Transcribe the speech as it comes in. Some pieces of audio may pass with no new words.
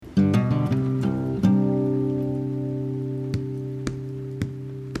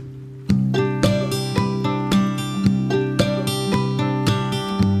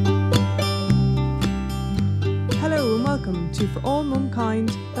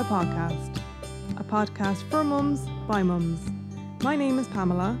the podcast, a podcast for mums by mums. My name is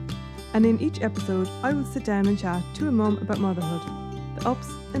Pamela, and in each episode I will sit down and chat to a mum about motherhood, the ups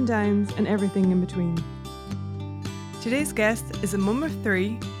and downs and everything in between. Today's guest is a mum of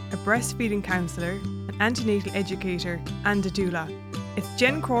 3, a breastfeeding counsellor, an antenatal educator and a doula. It's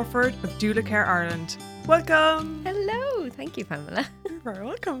Jen Crawford of Doula Care Ireland. Welcome! Hello, thank you, Pamela. You're very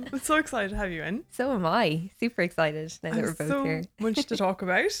welcome. I'm so excited to have you in. So am I. Super excited now that we're both here. So much to talk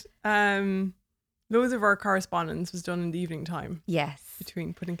about. Loads of our correspondence was done in the evening time. Yes.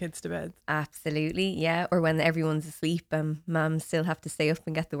 Between putting kids to bed. Absolutely, yeah. Or when everyone's asleep and mums still have to stay up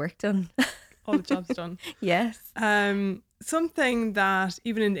and get the work done. All the jobs done. Yes. Something that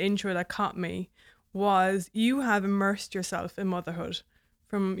even in the intro that caught me was you have immersed yourself in motherhood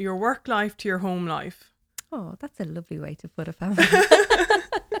from your work life to your home life. Oh, that's a lovely way to put it, Pamela.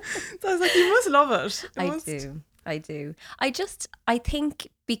 So I was like, you must love it. I do. I think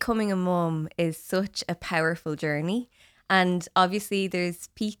becoming a mum is such a powerful journey. And obviously there's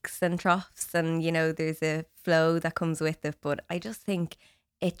peaks and troughs and, you know, there's a flow that comes with it. But I just think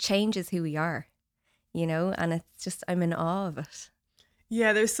it changes who we are, you know, and it's just, I'm in awe of it.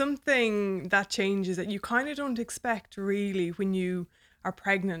 Yeah, there's something that changes that you kind of don't expect really when you are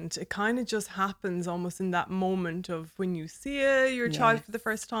pregnant. It kind of just happens almost in that moment of when you see your child for the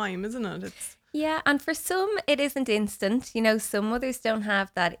first time, isn't it? Yeah, and for some it isn't instant. You know, some mothers don't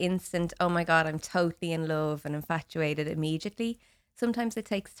have that instant, oh my God, I'm totally in love and infatuated immediately. Sometimes it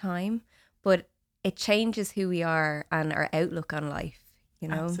takes time, but it changes who we are and our outlook on life, you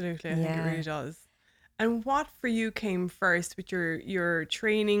know? Absolutely, I think it really does. And what for you came first with your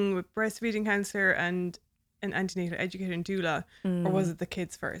training with breastfeeding counsellor and an antenatal educator and doula, or was it the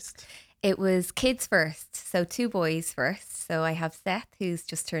kids first? It was kids first, so 2 boys first. So I have Seth, who's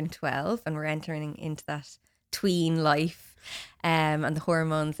just turned 12, and we're entering into that tween life and the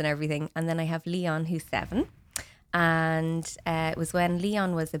hormones and everything. And then I have Leon, who's 7. And it was when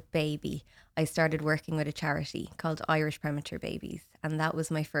Leon was a baby, I started working with a charity called Irish Premature Babies. And that was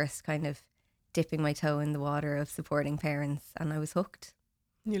my first kind of dipping my toe in the water of supporting parents. And I was hooked.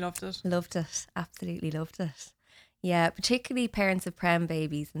 You loved it? Loved it. Absolutely loved it. Yeah, particularly parents of prem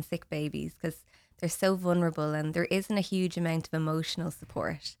babies and sick babies, because they're so vulnerable and there isn't a huge amount of emotional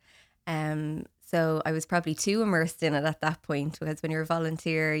support. So I was probably too immersed in it at that point, because when you're a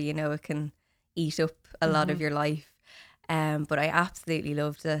volunteer, you know, it can eat up a lot of your life. But I absolutely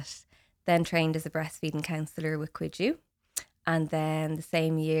loved it. Then trained as a breastfeeding counsellor with Cuidiú. And then the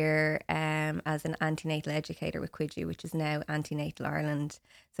same year as an antenatal educator with Cuidiú, which is now Antenatal Ireland.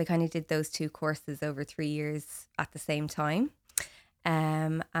 So I kind of did those 2 courses over 3 years at the same time.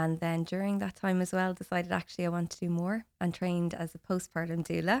 And then during that time as well, decided actually I want to do more and trained as a postpartum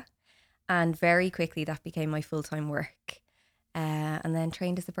doula. And very quickly that became my full-time work. And then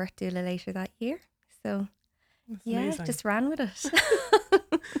trained as a birth doula later that year. So That's yeah, amazing. just ran with it.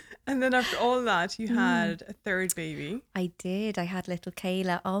 And then after all that, you had a 3rd baby. I did. I had little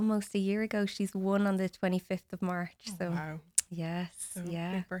Kayla almost a year ago. She's 1 on the 25th of March. So Wow. yes, So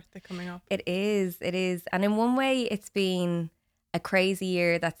yeah. big birthday coming up. It is. And in one way, it's been a crazy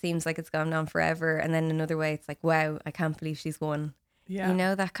year that seems like it's gone on forever. And then another way, it's like, wow, I can't believe she's 1. Yeah. You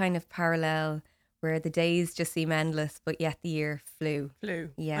know, that kind of parallel where the days just seem endless, but yet the year flew.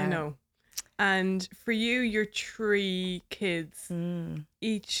 Yeah. I know. And for you, your 3 kids,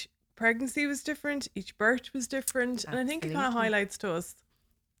 each pregnancy was different, each birth was different. And I think it kind of highlights to us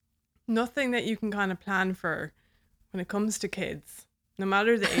nothing that you can kind of plan for when it comes to kids, no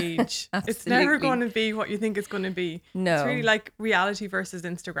matter the age. It's never going to be what you think it's going to be. No. It's really like reality versus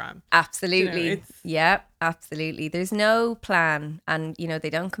Instagram. Absolutely. You know, yeah, absolutely. There's no plan, and, you know, they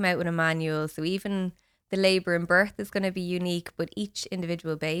don't come out with a manual. So even the labour and birth is going to be unique, but each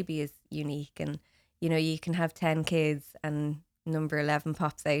individual baby is unique. And, you know, you can have 10 kids and number 11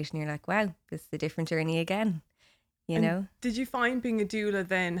 pops out and you're like, wow, this is a different journey again, you know? Did you find being a doula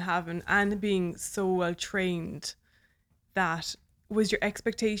then and being so well trained, that was your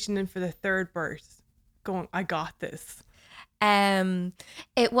expectation then for the 3rd birth going, I got this?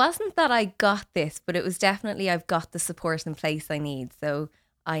 It wasn't that I got this, but it was definitely I've got the support in place I need. So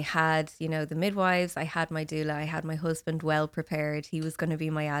I had, you know, the midwives, I had my doula, I had my husband well prepared. He was going to be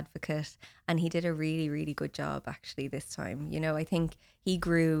my advocate, and he did a really, really good job actually this time. You know, I think he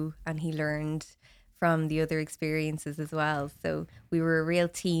grew and he learned from the other experiences as well. So we were a real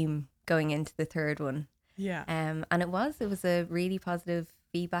team going into the 3rd one. Yeah. And it was a really positive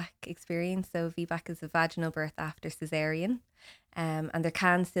VBAC experience. So VBAC is a vaginal birth after cesarean. And there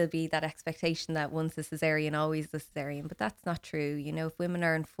can still be that expectation that once a cesarean, always a cesarean, but that's not true. You know, if women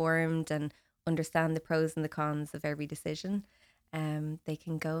are informed and understand the pros and the cons of every decision, they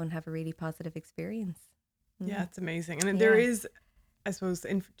can go and have a really positive experience. Yeah, it's amazing. And there is, I suppose,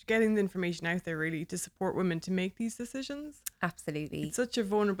 getting the information out there really to support women to make these decisions. Absolutely. It's such a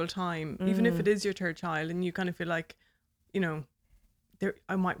vulnerable time, even if it is your third child and you kind of feel like, you know,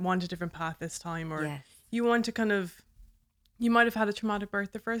 I might want a different path this time, or you want to kind of, you might have had a traumatic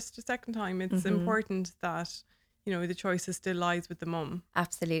birth the first or second time. It's important that, you know, the choice still lies with the mum.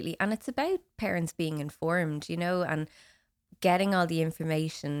 Absolutely. And it's about parents being informed, you know, and getting all the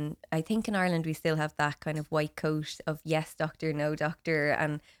information. I think in Ireland we still have that kind of white coat of yes doctor, no doctor,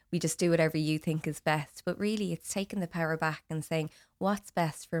 and we just do whatever you think is best. But really it's taking the power back and saying what's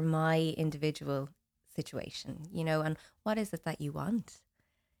best for my individual situation, you know, and what is it that you want,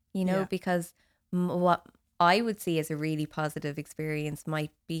 you know, because what I would see as a really positive experience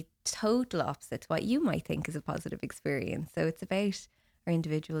might be total opposite to what you might think is a positive experience. So it's about our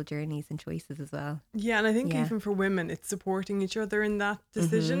individual journeys and choices as well. Yeah, and I think even for women, it's supporting each other in that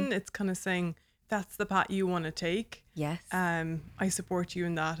decision. It's kind of saying, that's the path you want to take. Yes. I support you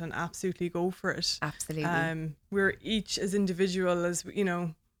in that and absolutely go for it. Absolutely. We're each as individual as, you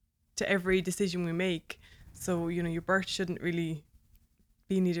know, to every decision we make. So, you know, your birth shouldn't really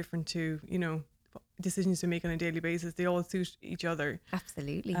be any different to, you know, decisions we make on a daily basis. They all suit each other.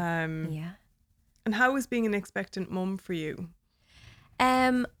 Absolutely. Yeah. And how was being an expectant mum for you?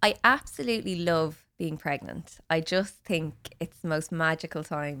 I absolutely love being pregnant. I just think it's the most magical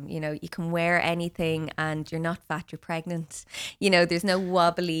time. You know, you can wear anything and you're not fat, you're pregnant. You know, there's no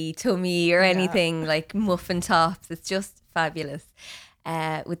wobbly tummy or anything like muffin tops. It's just fabulous.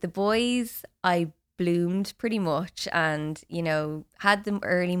 With the boys, I bloomed pretty much and, you know, had the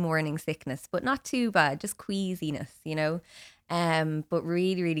early morning sickness, but not too bad, just queasiness, you know, but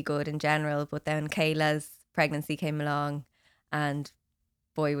really, really good in general. But then Kayla's pregnancy came along and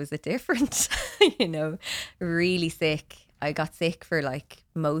boy, was it different, you know, really sick. I got sick for like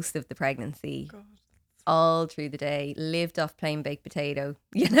most of the pregnancy. God. All through the day, lived off plain baked potato,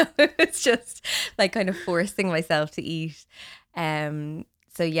 you know. It's just like kind of forcing myself to eat.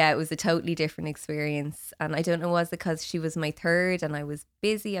 So yeah, it was a totally different experience. And I don't know, was it because she was my third and I was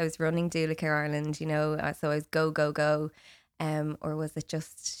busy, I was running Doula Care Ireland, you know, so I was go, go, go. Or was it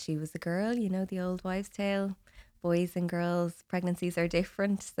just she was a girl, you know, the old wives' tale? Boys and girls, pregnancies are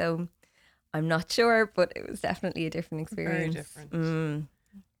different. So I'm not sure, but it was definitely a different experience. Very different.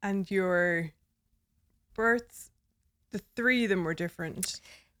 And your births, the three of them were different.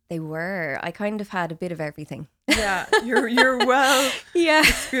 They were. I kind of had a bit of everything. Yeah, you're well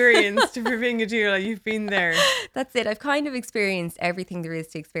experienced for being a doula. You've been there. That's it. I've kind of experienced everything there is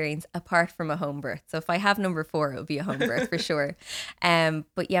to experience apart from a home birth. So if I have number 4, it'll be a home birth for sure.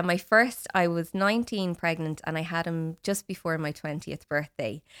 But yeah, my first, I was 19 pregnant and I had him just before my 20th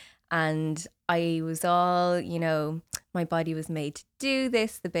birthday. And I was all, you know, my body was made to do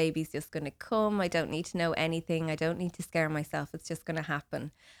this. The baby's just going to come. I don't need to know anything. I don't need to scare myself. It's just going to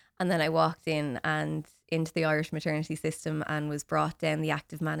happen. And then I walked in and into the Irish maternity system and was brought down the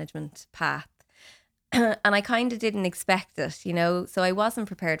active management path. And I kind of didn't expect it, you know, so I wasn't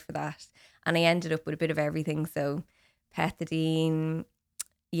prepared for that. And I ended up with a bit of everything. So pethidine,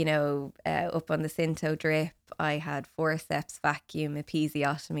 you know, up on the Synto drip. I had forceps, vacuum,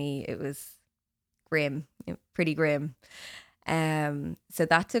 episiotomy. It was grim, pretty grim. So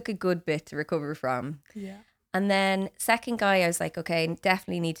that took a good bit to recover from. Yeah. And then second guy, I was like, okay,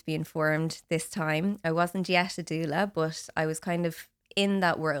 definitely need to be informed this time. I wasn't yet a doula, but I was kind of in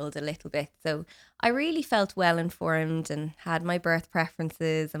that world a little bit. So I really felt well informed and had my birth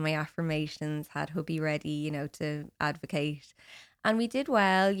preferences and my affirmations, had hubby ready, you know, to advocate. And we did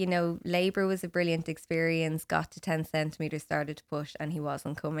well, you know, labour was a brilliant experience, got to 10 centimetres, started to push and he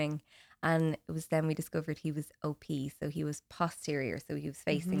wasn't coming. And it was then we discovered he was OP, so he was posterior, so he was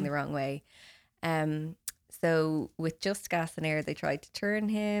facing the wrong way. So with just gas and air, they tried to turn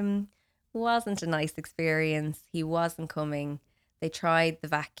him. Wasn't a nice experience. He wasn't coming. They tried the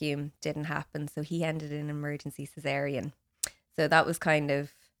vacuum, didn't happen. So he ended in emergency cesarean. So that was kind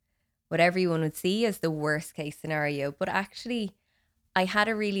of what everyone would see as the worst case scenario. But actually, I had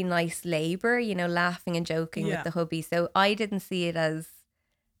a really nice labour, you know, laughing and joking with the hubby. So I didn't see it as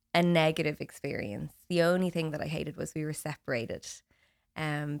a negative experience. The only thing that I hated was we were separated.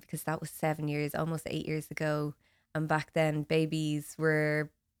 Because that was 7 years, almost 8 years ago. And back then babies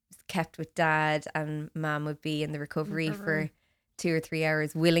were kept with dad and mum would be in the recovery for 2 or 3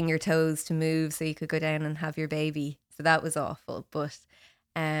 hours, willing your toes to move so you could go down and have your baby. So that was awful, but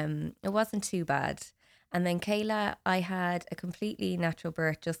it wasn't too bad. And then Kayla, I had a completely natural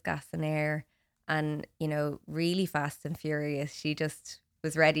birth, just gas and air, and, you know, really fast and furious. She just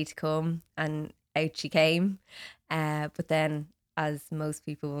was ready to come and out she came. But then as most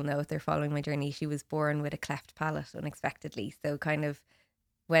people will know if they're following my journey, she was born with a cleft palate unexpectedly. So kind of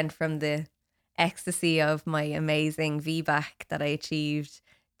went from the ecstasy of my amazing VBAC that I achieved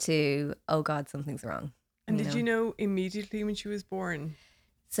to, oh God, something's wrong. And did you know immediately when she was born?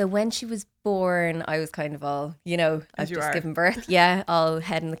 So when she was born, I was kind of all, I've just given birth. Yeah, all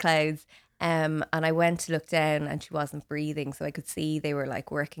head in the clouds. And I went to look down and she wasn't breathing. So I could see they were like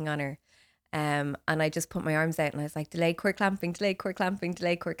working on her. And I just put my arms out and I was like, delayed cord clamping, delayed cord clamping,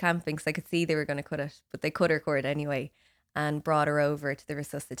 delayed cord clamping. So I could see they were going to cut it, but they cut her cord anyway and brought her over to the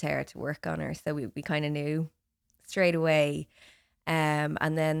resuscitator to work on her. So we kind of knew straight away.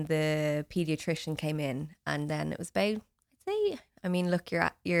 And then the pediatrician came in, and then it was about, I'd say, I mean, look,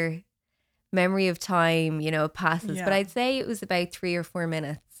 your memory of time, passes, but I'd say it was about 3 or 4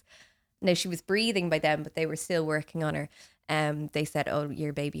 minutes. Now she was breathing by then, but they were still working on her. They said, oh,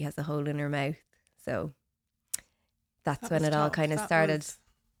 your baby has a hole in her mouth. So that's when it all kind of started.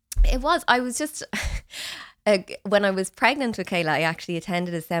 It was. I was just, when I was pregnant with Kayla, I actually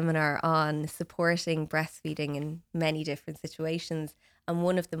attended a seminar on supporting breastfeeding in many different situations. And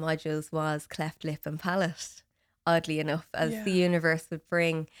one of the modules was cleft lip and palate, oddly enough, as the universe would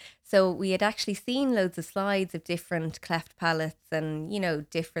bring. So we had actually seen loads of slides of different cleft palates and,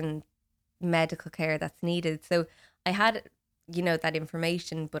 different medical care that's needed. So I had, that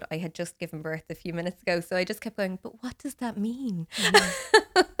information, but I had just given birth a few minutes ago. So I just kept going, but what does that mean?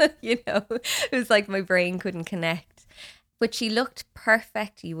 It was like my brain couldn't connect. But she looked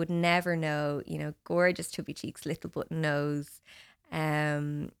perfect. You would never know, gorgeous chubby cheeks, little button nose.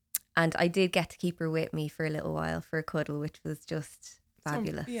 And I did get to keep her with me for a little while for a cuddle, which was just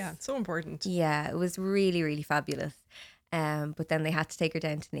fabulous. So important. Yeah, it was really, really fabulous. But then they had to take her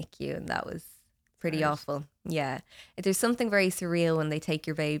down to NICU, and that was pretty awful. Yeah. There's something very surreal when they take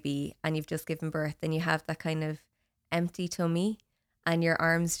your baby and you've just given birth and you have that kind of empty tummy and your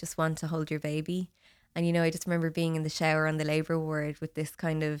arms just want to hold your baby. And, I just remember being in the shower on the labour ward with this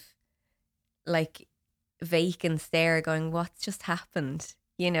kind of like vacant stare going, what's just happened?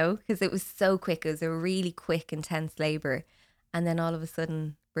 Because it was so quick. It was a really quick, intense labour. And then all of a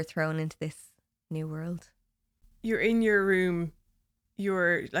sudden we're thrown into this new world. You're in your room.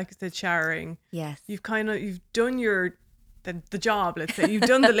 You're, like I said, showering. Yes. You've done the job, let's say. You've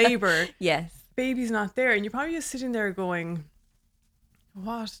done the labour. Yes. Baby's not there. And you're probably just sitting there going,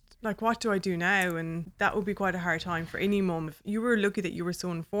 what do I do now? And that would be quite a hard time for any mum. If you were lucky that you were so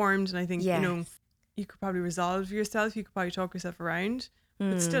informed, and I think, you could probably resolve yourself. You could probably talk yourself around.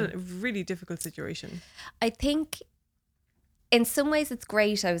 But still a really difficult situation. I think in some ways it's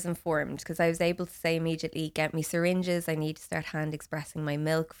great I was informed because I was able to say immediately, get me syringes. I need to start hand expressing my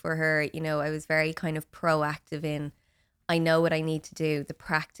milk for her. I was very kind of proactive in, I know what I need to do, the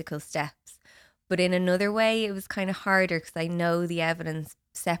practical steps. But in another way, it was kind of harder because I know the evidence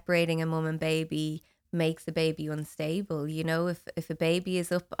separating a mum and baby makes a baby unstable. If a baby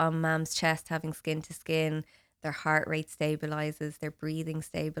is up on mom's chest having skin to skin, their heart rate stabilizes, their breathing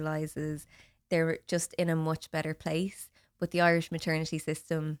stabilizes, they're just in a much better place. But the Irish maternity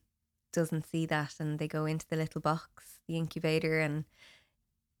system doesn't see that, and they go into the little box, the incubator, and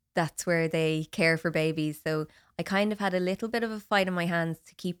that's where they care for babies. So I kind of had a little bit of a fight in my hands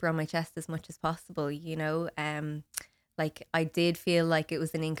to keep her on my chest as much as possible, like I did feel like it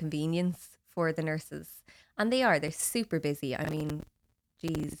was an inconvenience for the nurses, and they're super busy. I mean,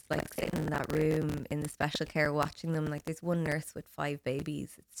 geez, like sitting in that room in the special care watching them, like there's one nurse with 5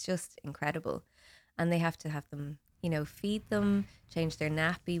 babies. It's just incredible. And they have to have them, feed them, change their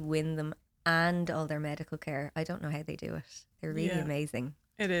nappy, win them, and all their medical care. I don't know how they do it. They're really amazing.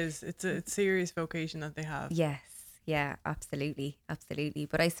 It is. It's a serious vocation that they have. Yes. Yeah, absolutely. Absolutely.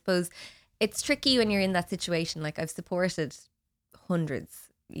 But I suppose it's tricky when you're in that situation. Like I've supported hundreds,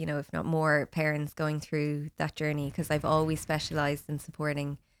 if not more, parents going through that journey because I've always specialised in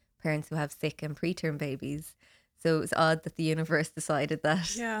supporting parents who have sick and preterm babies. So it was odd that the universe decided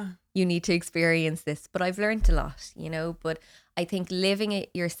that you need to experience this. But I've learned a lot, but I think living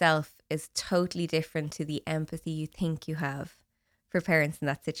it yourself is totally different to the empathy you think you have for parents in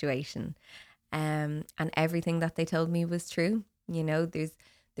that situation. And everything that they told me was true.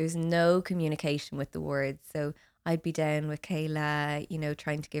 There's no communication with the words. So I'd be down with Kayla,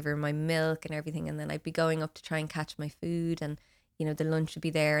 trying to give her my milk and everything. And then I'd be going up to try and catch my food, and the lunch would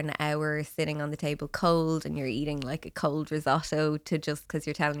be there an hour sitting on the table cold, and you're eating like a cold risotto to just because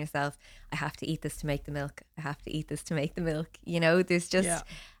you're telling yourself, I have to eat this to make the milk. I have to eat this to make the milk. There's just,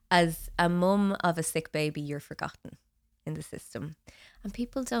 as a mum of a sick baby, you're forgotten in the system. And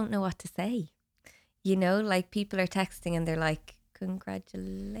people don't know what to say. Like people are texting and they're like,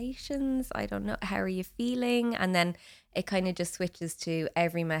 congratulations, I don't know, how are you feeling? And then it kind of just switches to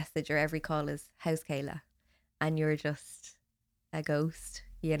every message or every call is, how's Kayla? And you're just a ghost,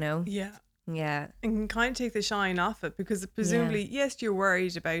 you know? Yeah. Yeah. And can kind of take the shine off it, because presumably, yes, you're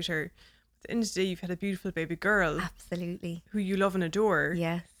worried about her. At the end of the day, you've had a beautiful baby girl Absolutely. who you love and adore.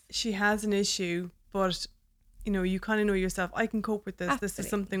 Yes. She has an issue, but you know, you kind of know yourself, I can cope with this. This is Absolutely.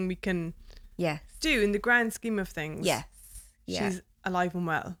 something we can Yes. do in the grand scheme of things. Yes. Yeah. She's alive and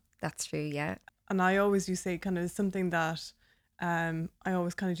well. That's true. Yeah. And I always do say kind of something that I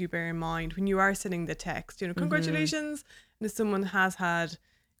always kind of do bear in mind when you are sending the text, you know, congratulations. And if someone has had,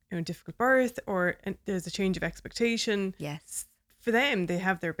 you know, a difficult birth, or there's a change of expectation. Yes. For them, they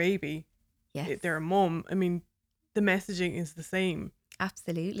have their baby. Yes. They're a mum. I mean, the messaging is the same.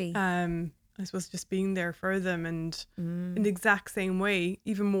 Absolutely. I suppose just being there for them, and in the exact same way,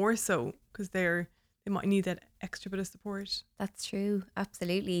 even more so, because they might need that extra bit of support. That's true.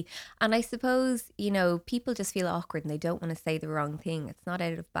 Absolutely. And I suppose, you know, people just feel awkward and they don't want to say the wrong thing. It's not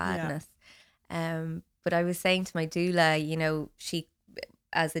out of badness. But I was saying to my doula, you know,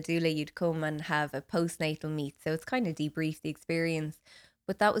 as a doula, you'd come and have a postnatal meet. So it's kind of debrief the experience.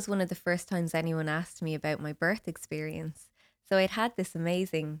 But that was one of the first times anyone asked me about my birth experience. So I'd had this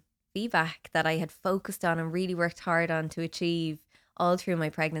amazing feedback that I had focused on and really worked hard on to achieve all through my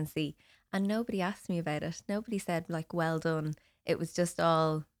pregnancy. And nobody asked me about it. Nobody said, like, well done. It was just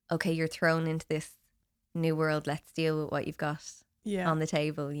all, okay, you're thrown into this new world. Let's deal with what you've got on the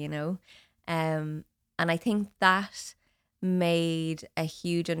table, you know? And I think that made a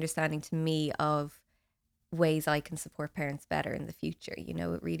huge understanding to me of ways I can support parents better in the future. You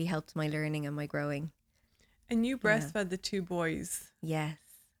know, it really helped my learning and my growing. And you breastfed the two boys. Yes.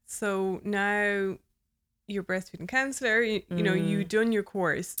 So now you're breastfeeding counsellor, you know, you done your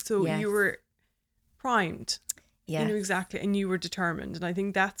course. So you were primed. Yes. You knew exactly, and you were determined. And I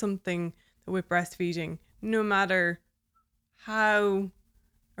think that's something that with breastfeeding, no matter how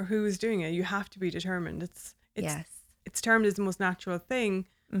or who is doing it, you have to be determined. It's termed as the most natural thing.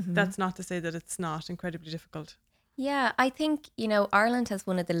 That's not to say that it's not incredibly difficult. Yeah, I think, you know, Ireland has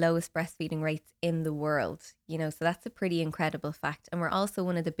one of the lowest breastfeeding rates in the world, you know, so that's a pretty incredible fact. And we're also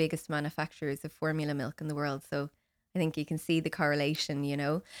one of the biggest manufacturers of formula milk in the world. So I think you can see the correlation, you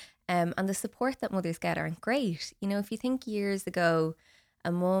know, and the support that mothers get aren't great. You know, if you think years ago,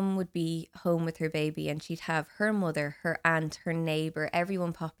 a mum would be home with her baby and she'd have her mother, her aunt, her neighbour,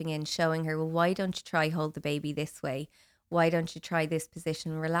 everyone popping in, showing her, well, why don't you try hold the baby this way? Why don't you try this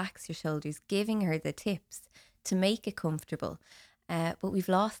position? Relax your shoulders, giving her the tips to make it comfortable. But we've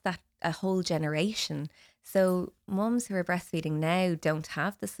lost that a whole generation. So mums who are breastfeeding now don't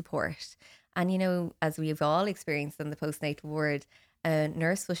have the support. And, you know, as we've all experienced in the postnatal ward, a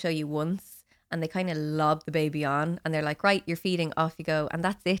nurse will show you once and they kind of lob the baby on and they're like, right, you're feeding, off you go. And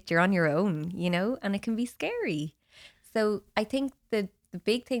that's it, you're on your own, you know, and it can be scary. So I think the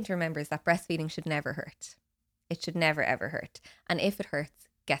big thing to remember is that breastfeeding should never hurt. It should never, ever hurt. And if it hurts,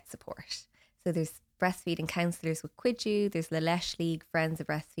 get support. So there's breastfeeding counsellors with Quidju, there's the Lesh League, Friends of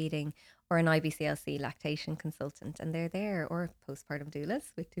Breastfeeding, or an IBCLC lactation consultant, and they're there, or postpartum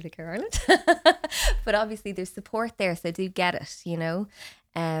doulas with Doula Care Ireland. But obviously there's support there, so do get it, you know.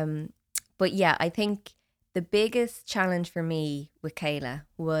 But yeah, I think the biggest challenge for me with Kayla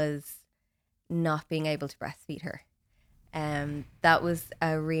was not being able to breastfeed her. That was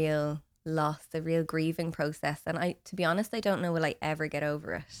a real loss, a real grieving process. And to be honest, I don't know will I ever get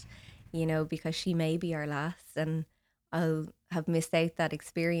over it, you know, because she may be our last and I'll have missed out that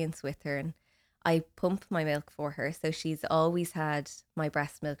experience with her. And I pump my milk for her. So she's always had my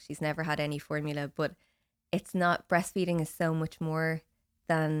breast milk. She's never had any formula, but it's not, breastfeeding is so much more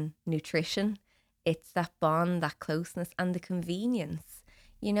than nutrition. It's that bond, that closeness and the convenience.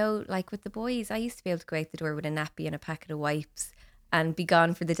 You know, like with the boys, I used to be able to go out the door with a nappy and a packet of wipes and be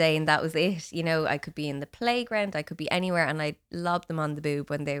gone for the day, and that was it. You know, I could be in the playground, I could be anywhere, and I'd lob them on the boob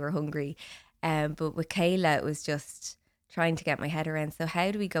when they were hungry. But with Kayla, it was just trying to get my head around. So how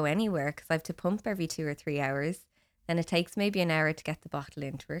do we go anywhere? Because I have to pump every 2 or 3 hours. Then it takes maybe an hour to get the bottle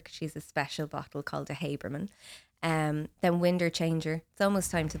into her, 'cause she's a special bottle called a Haberman. Then winder changer. It's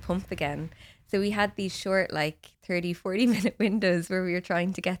almost time to pump again. So we had these short, like 30, 40 minute windows where we were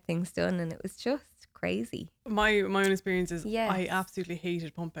trying to get things done, and it was just crazy. My own experience is Yes. I absolutely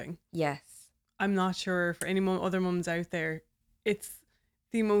hated pumping. Yes. I'm not sure for any other mums out there, it's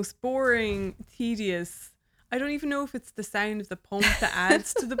the most boring, tedious. I don't even know if it's the sound of the pump that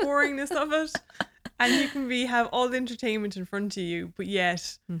adds to the boringness of it. And you can have all the entertainment in front of you, but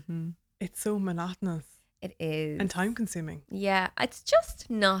yet it's so monotonous. It is. And time consuming. Yeah, it's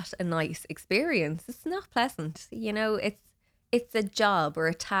just not a nice experience. It's not pleasant. You know, it's a job or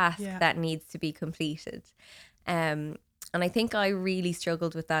a task Yeah. that needs to be completed. And I think I really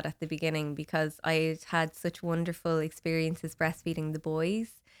struggled with that at the beginning because I had such wonderful experiences breastfeeding the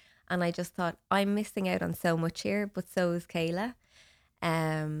boys. And I just thought, I'm missing out on so much here, but so is Kayla.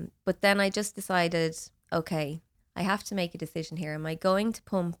 But then I just decided, okay, I have to make a decision here. Am I going to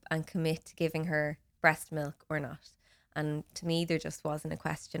pump and commit to giving her breast milk or not? And to me, there just wasn't a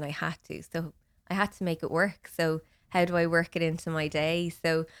question. I had to. So I had to make it work. So how do I work it into my day?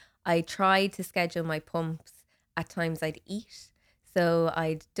 So I tried to schedule my pumps at times I'd eat. So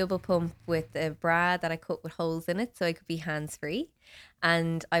I'd double pump with a bra that I cut with holes in it so I could be hands free.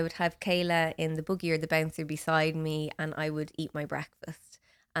 And I would have Kayla in the buggy or the bouncer beside me and I would eat my breakfast.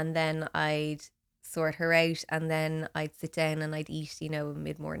 And then I'd sort her out and then I'd sit down and I'd eat, a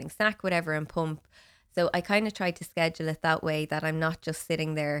mid-morning snack, whatever, and pump. So I kind of tried to schedule it that way that I'm not just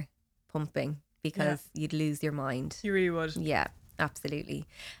sitting there pumping because you'd lose your mind. You really would. Yeah, absolutely.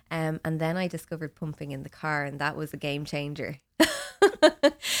 And then I discovered pumping in the car and that was a game changer.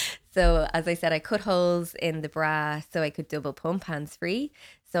 So as I said, I cut holes in the bra so I could double pump hands free.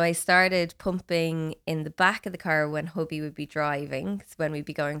 So I started pumping in the back of the car when hubby would be driving, so when we'd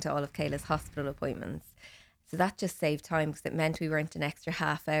be going to all of Kayla's hospital appointments. So that just saved time because it meant we weren't an extra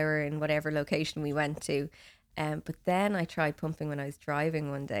half hour in whatever location we went to. But then I tried pumping when I was driving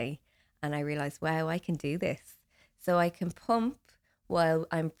one day and I realized, wow, I can do this. So I can pump while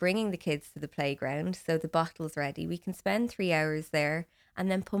I'm bringing the kids to the playground. So the bottle's ready. We can spend 3 hours there and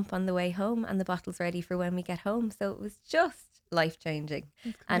then pump on the way home and the bottle's ready for when we get home. So it was just life-changing.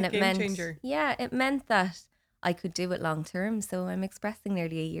 And it meant, changer. yeah, it meant that I could do it long term. So I'm expressing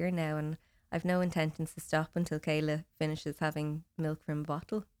nearly a year now and I've no intentions to stop until Kayla finishes having milk from a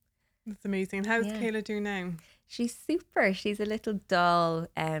bottle. That's amazing. And how's Yeah. Kayla doing now? She's super. She's a little doll.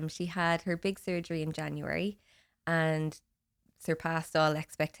 She had her big surgery in January and surpassed all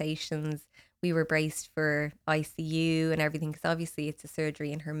expectations. We were braced for ICU and everything because obviously it's a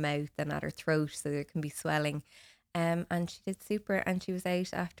surgery in her mouth and at her throat, so there can be swelling. And she did super, and she was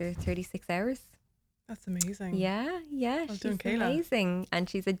out after 36 hours. That's amazing. Yeah, Well she's done, Kayla. amazing, and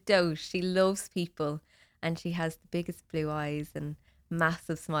she's a dote. She loves people, and she has the biggest blue eyes and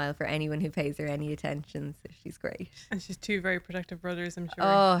massive smile for anyone who pays her any attention. So she's great. And she's two very protective brothers, I'm sure.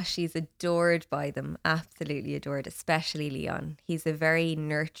 Oh, she's adored by them. Absolutely adored, especially Leon. He's a very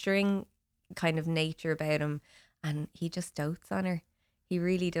nurturing kind of nature about him and he just dotes on her. He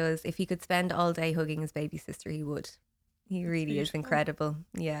really does. If he could spend all day hugging his baby sister, he would. He really is beautiful. incredible.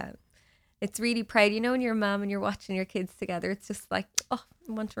 Yeah. It's really proud. When you're a mum and you're watching your kids together, it's just like, oh,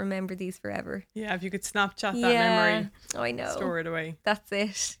 I want to remember these forever. Yeah, if you could Snapchat that Yeah, memory, I know. store it away. That's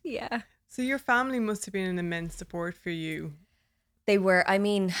it. Yeah. So your family must have been an immense support for you. They were,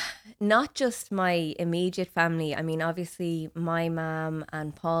 not just my immediate family. Obviously my mum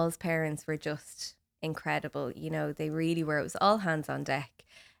and Paul's parents were just incredible. They really were. It was all hands on deck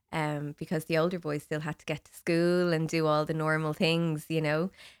because the older boys still had to get to school and do all the normal things,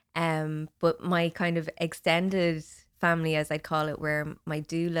 But my kind of extended family, as I'd call it, were my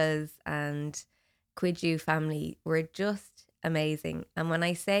doulas and Quidju family were just amazing. And when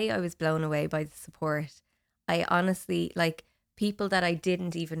I say I was blown away by the support, I honestly, people that I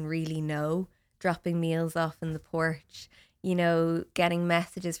didn't even really know, dropping meals off in the porch, getting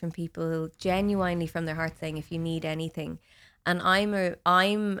messages from people genuinely from their heart saying, if you need anything. And I'm a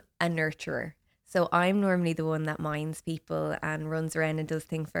nurturer. So I'm normally the one that minds people and runs around and does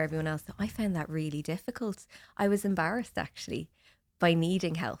things for everyone else. So I found that really difficult. I was embarrassed actually by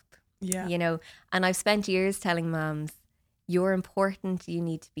needing help. Yeah. And I've spent years telling mums, you're important, you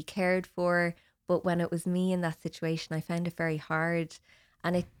need to be cared for. But when it was me in that situation, I found it very hard.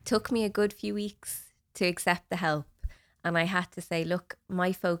 And it took me a good few weeks to accept the help. And I had to say, look,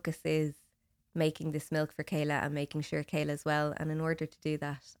 my focus is making this milk for Kayla and making sure Kayla's well. And in order to do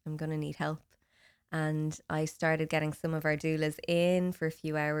that, I'm going to need help. And I started getting some of our doulas in for a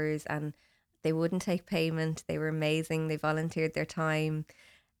few hours and they wouldn't take payment. They were amazing. They volunteered their time.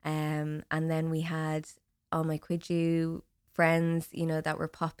 And then we had all my Quidju friends, that were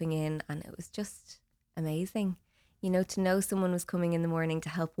popping in and it was just amazing. To know someone was coming in the morning to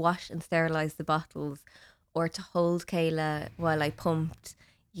help wash and sterilize the bottles or to hold Kayla while I pumped,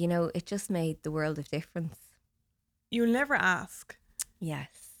 it just made the world of difference. You'll never ask. Yes.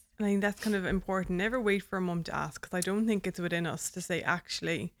 And I think that's kind of important. Never wait for a mum to ask because I don't think it's within us to say,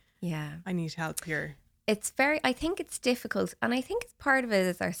 actually, yeah, I need help here. I think it's difficult. And I think it's part of it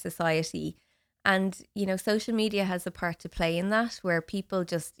is our society. And, social media has a part to play in that where people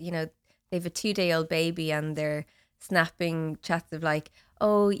just, they have a 2-day-old baby and they're snapping chats of like,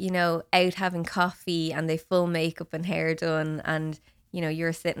 oh, out having coffee and they full makeup and hair done, and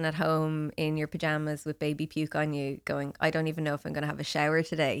you're sitting at home in your pajamas with baby puke on you going, I don't even know if I'm going to have a shower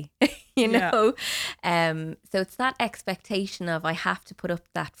today. Yeah. So it's that expectation of I have to put up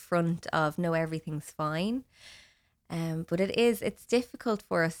that front of no, everything's fine. But it's difficult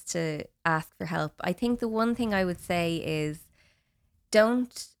for us to ask for help. I think the one thing I would say is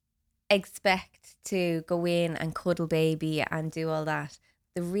don't expect to go in and cuddle baby and do all that.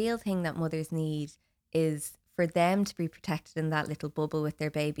 The real thing that mothers need is for them to be protected in that little bubble with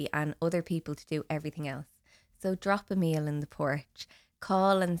their baby and other people to do everything else. So drop a meal in the porch,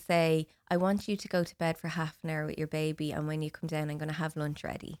 call and say, I want you to go to bed for half an hour with your baby, and when you come down I'm going to have lunch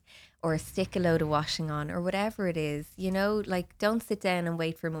ready, or stick a load of washing on, or whatever it is. Like, don't sit down and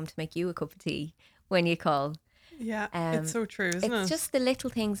wait for mum to make you a cup of tea when you call. Yeah, it's so true, isn't it? It's just the little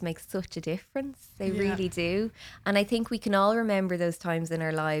things make such a difference. They Yeah. really do. And I think we can all remember those times in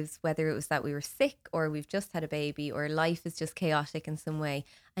our lives, whether it was that we were sick or we've just had a baby or life is just chaotic in some way.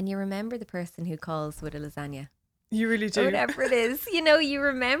 And you remember the person who calls with a lasagna. You really Or do. whatever it is. You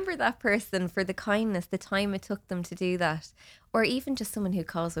remember that person for the kindness, the time it took them to do that. Or even just someone who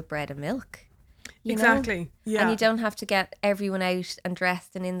calls with bread and milk. Exactly. Yeah. And you don't have to get everyone out and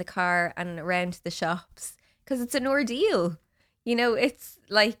dressed and in the car and around to the shops, because it's an ordeal. It's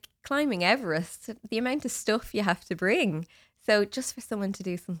like climbing Everest, the amount of stuff you have to bring. So just for someone to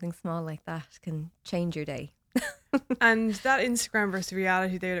do something small like that can change your day. And that Instagram versus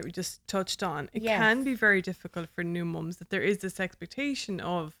reality there that we just touched on, it Yes. can be very difficult for new mums, that there is this expectation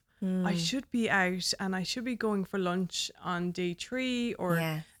of, I should be out and I should be going for lunch on day 3, or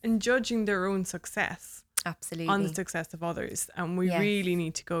Yes. and judging their own success Absolutely. on the success of others. And we Yes. really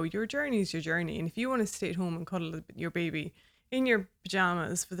need to go, your journey is your journey. And if you want to stay at home and cuddle your baby in your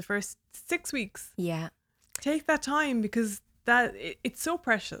pajamas for the first 6 weeks, Yeah, take that time, because it's so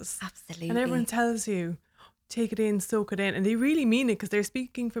precious. absolutely. And everyone tells you, take it in, soak it in. And they really mean it, because they're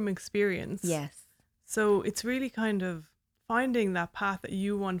speaking from experience. Yes. So it's really kind of finding that path that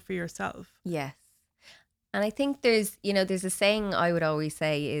you want for yourself. Yes. And I think there's a saying I would always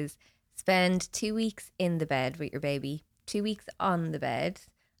say is spend 2 weeks in the bed with your baby, 2 weeks on the bed,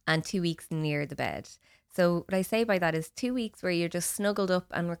 and 2 weeks near the bed. So what I say by that is 2 weeks where you're just snuggled up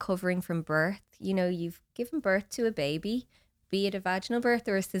and recovering from birth. You've given birth to a baby, be it a vaginal birth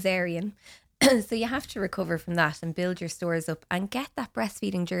or a cesarean. So you have to recover from that and build your stores up and get that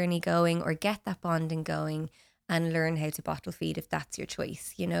breastfeeding journey going, or get that bonding going, and learn how to bottle feed if that's your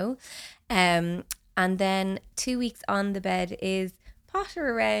choice, And then 2 weeks on the bed is potter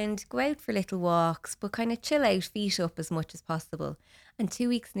around, go out for little walks, but kind of chill out, feet up as much as possible. And 2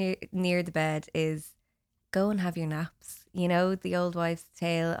 weeks near the bed is go and have your naps. The old wives'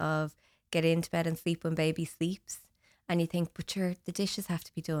 tale of get into bed and sleep when baby sleeps. And you think, but sure, the dishes have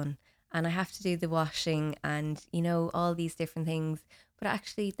to be done, and I have to do the washing, and all these different things. But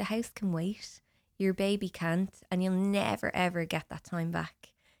actually the house can wait. Your baby can't, and you'll never ever get that time back.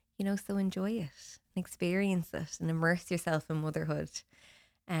 So enjoy it and experience it and immerse yourself in motherhood.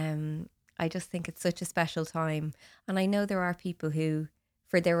 I just think it's such a special time. And I know there are people who,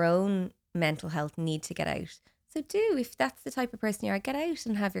 for their own mental health, need to get out. So if that's the type of person you are, get out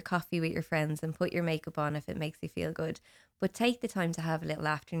and have your coffee with your friends and put your makeup on if it makes you feel good. But take the time to have a little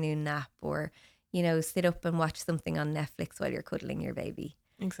afternoon nap, or, sit up and watch something on Netflix while you're cuddling your baby.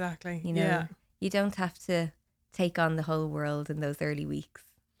 Exactly. You don't have to take on the whole world in those early weeks.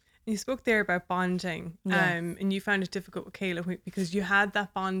 You spoke there about bonding, Yes. and you found it difficult with Kayla because you had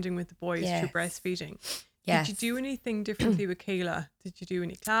that bonding with the boys Yes. through breastfeeding. Yes. Did you do anything differently with Kayla? Did you do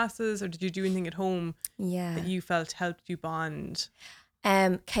any classes, or did you do anything at home Yeah. that you felt helped you bond?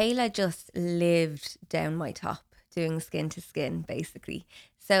 Kayla just lived down my top, doing skin to skin, basically.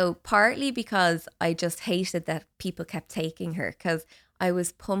 So partly because I just hated that people kept taking her, because I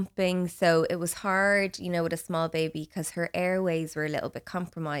was pumping. So it was hard, with a small baby, because her airways were a little bit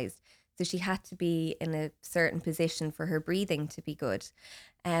compromised. So she had to be in a certain position for her breathing to be good.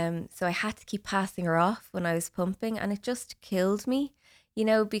 So I had to keep passing her off when I was pumping, and it just killed me,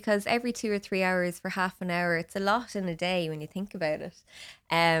 because every 2 or 3 hours for half an hour, it's a lot in a day when you think about it.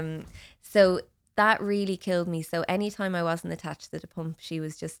 So that really killed me. So anytime I wasn't attached to the pump, she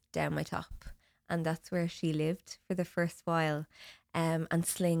was just down my top. And that's where she lived for the first while. And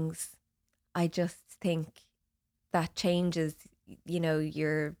slings, I just think that changes,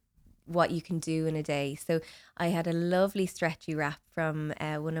 what you can do in a day. So I had a lovely stretchy wrap from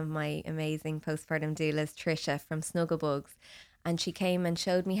one of my amazing postpartum doulas, Trisha from Snugglebugs. And she came and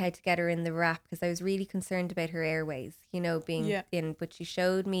showed me how to get her in the wrap, because I was really concerned about her airways, being Yeah. in. But she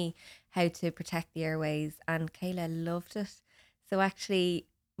showed me how to protect the airways, and Kayla loved it. So actually,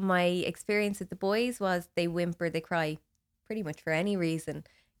 my experience with the boys was they whimper, they cry pretty much for any reason.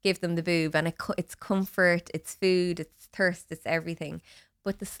 Give them the boob, and it's comfort, it's food, it's thirst, it's everything.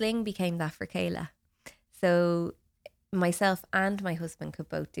 But the sling became that for Kayla. So myself and my husband could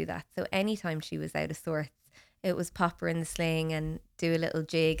both do that. So anytime she was out of sorts, it was pop her in the sling and do a little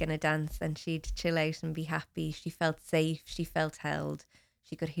jig and a dance, and she'd chill out and be happy. She felt safe, she felt held,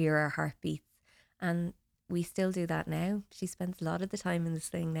 she could hear our heartbeats. And we still do that now. She spends a lot of the time in the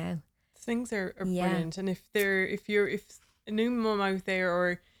sling now. Slings are Yeah. brilliant. And if a new mum out there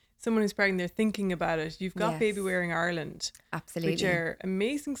or someone who's pregnant, they're thinking about it, you've got Yes. Baby Wearing Ireland, Absolutely. which are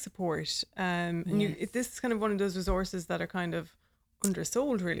amazing support. And this is kind of one of those resources that are kind of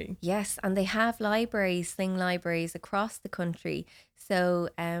undersold, really. Yes, and they have libraries, sling libraries across the country. So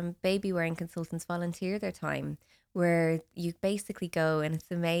baby wearing consultants volunteer their time, where you basically go, and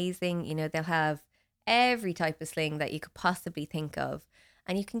it's amazing. You know, they'll have every type of sling that you could possibly think of.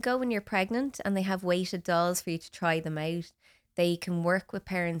 And you can go when you're pregnant, and they have weighted dolls for you to try them out. They can work with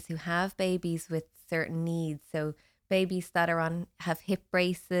parents who have babies with certain needs. So babies that have hip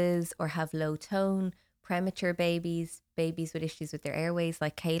braces or have low tone, premature babies, babies with issues with their airways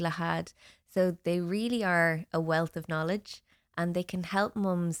like Kayla had. So they really are a wealth of knowledge, and they can help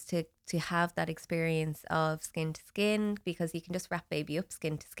mums to have that experience of skin to skin, because you can just wrap baby up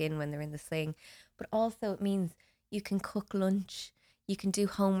skin to skin when they're in the sling. But also it means you can cook lunch, you can do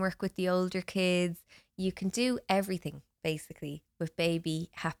homework with the older kids, you can do everything basically with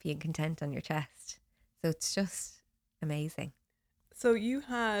baby happy and content on your chest. So it's just amazing. So you'd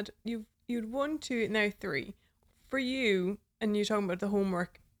 1, 2, now 3. For you, and you're talking about the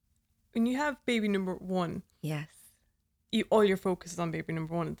homework, when you have baby number 1, Yes. all your focus is on baby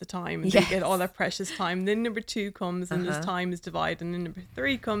number 1 at the time, and Yes. you get all that precious time. Then number 2 comes, and this time is divided, and then number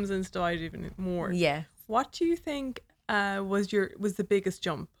 3 comes and it's divided even more. Yes. What do you think was the biggest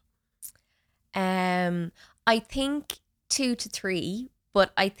jump? I think 2 to 3,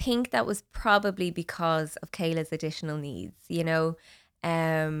 but I think that was probably because of Kayla's additional needs,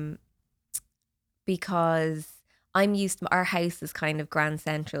 because I'm used to, our house is kind of Grand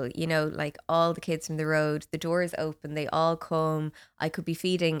Central, like all the kids from the road, the door is open, they all come. I could be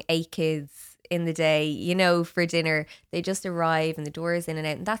feeding 8 kids in the day, for dinner. They just arrive and the door is in and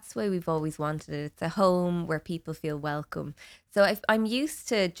out. And that's the way we've always wanted it. It's a home where people feel welcome. So I'm used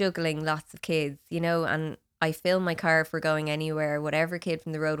to juggling lots of kids, and I fill my car if we're going anywhere. Whatever kid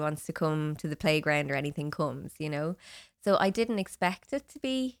from the road wants to come to the playground or anything comes, So I didn't expect it to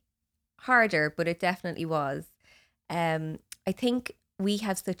be harder, but it definitely was. I think we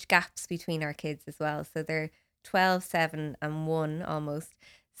have such gaps between our kids as well. So they're 12, 7 and 1 almost.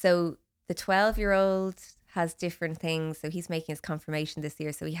 So the 12-year-old has different things. So he's making his confirmation this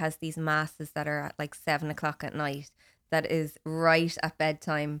year. So he has these masses that are at like 7 o'clock at night. That is right at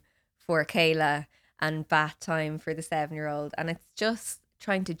bedtime for Kayla and bath time for the 7-year-old. And it's just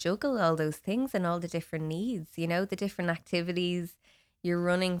trying to juggle all those things and all the different needs, the different activities. You're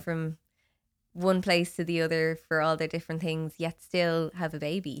running from one place to the other for all their different things, yet still have a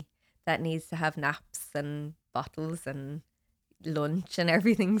baby that needs to have naps and bottles and lunch and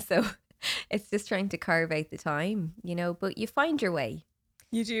everything. So it's just trying to carve out the time, but you find your way.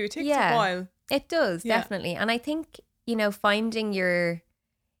 You do. It takes a while. It does, definitely. And I think, finding your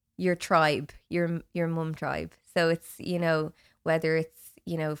tribe, your mum tribe. So it's, whether it's,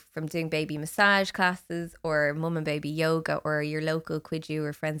 from doing baby massage classes or mum and baby yoga or your local Quidju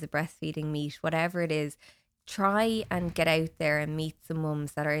or Friends of Breastfeeding meet, whatever it is, try and get out there and meet some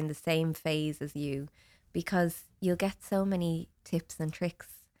mums that are in the same phase as you, because you'll get so many tips and tricks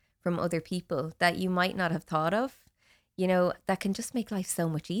from other people that you might not have thought of, that can just make life so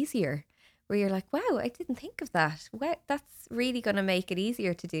much easier, where you're like, wow, I didn't think of that. Wow, that's really going to make it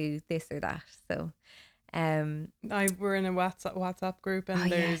easier to do this or that. So we're in a WhatsApp group,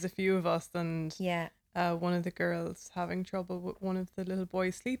 and there's a few of us, and one of the girls having trouble with one of the little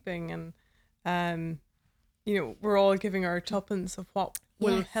boys sleeping, and we're all giving our tuppence of what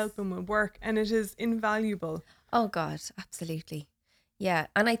will help and will work, and it is invaluable. Oh God, absolutely. Yeah.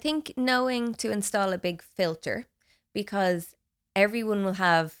 And I think knowing to install a big filter, because everyone will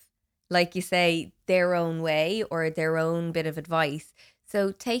have, like you say, their own way or their own bit of advice.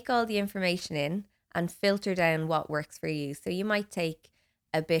 So take all the information in and filter down what works for you. So you might take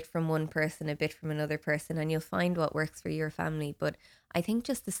a bit from one person, a bit from another person, and you'll find what works for your family. But I think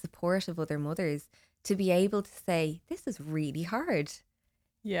just the support of other mothers to be able to say, this is really hard.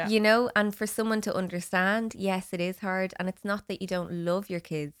 Yeah. And for someone to understand, yes, it is hard. And it's not that you don't love your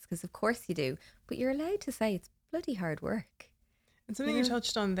kids, because of course you do, but you're allowed to say it's bloody hard work. And something you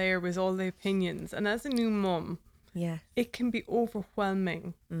touched on there was all the opinions. And as a new mum, Yeah. it can be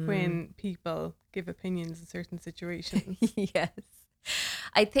overwhelming when people give opinions in certain situations. Yes.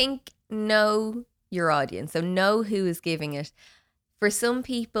 I think know your audience. So know who is giving it. For some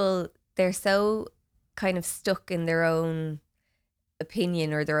people, they're so kind of stuck in their own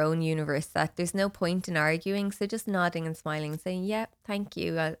opinion or their own universe that there's no point in arguing. So just nodding and smiling and saying, yeah, thank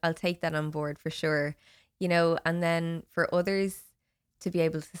you. I'll take that on board for sure. And then for others to be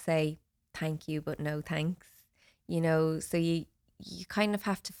able to say thank you, but no thanks, so you kind of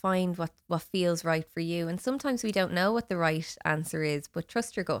have to find what feels right for you. And sometimes we don't know what the right answer is, but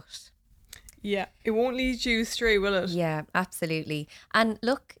trust your gut. Yeah, it won't lead you astray, will it? Yeah, absolutely. And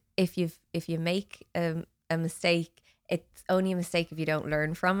look, if you make a mistake, it's only a mistake if you don't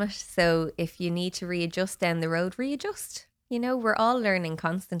learn from it. So if you need to readjust down the road, readjust. We're all learning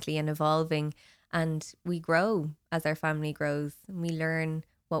constantly and evolving, and we grow as our family grows. And we learn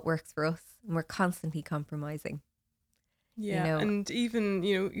what works for us, and we're constantly compromising. Yeah, and even,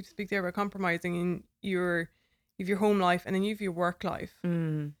 you speak there about compromising in your home life and then you have your work life.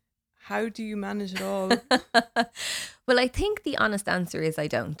 How do you manage it all? Well, I think the honest answer is I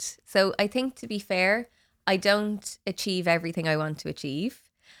don't. So I think, to be fair, I don't achieve everything I want to achieve.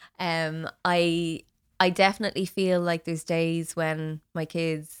 I definitely feel like there's days when my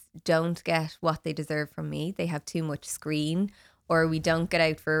kids don't get what they deserve from me. They have too much screen, or we don't get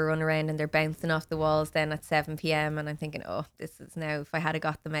out for a run around and they're bouncing off the walls then at 7 p.m. And I'm thinking, oh, this is now, if I had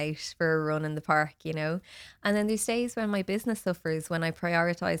got them out for a run in the park, And then there's days when my business suffers, when I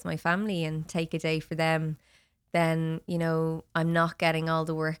prioritize my family and take a day for them. Then, I'm not getting all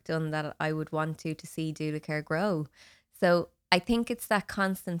the work done that I would want to see Doula Care grow. So I think it's that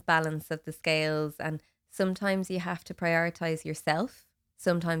constant balance of the scales. And sometimes you have to prioritize yourself.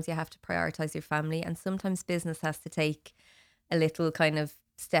 Sometimes you have to prioritize your family. And sometimes business has to take a little kind of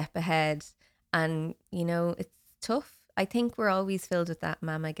step ahead. And, it's tough. I think we're always filled with that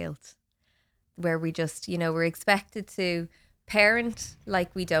mama guilt, where we just, we're expected to parent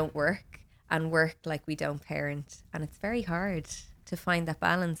like we don't work and work like we don't parent. And it's very hard to find that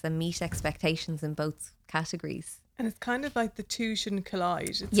balance and meet expectations in both categories. And it's kind of like the two shouldn't collide.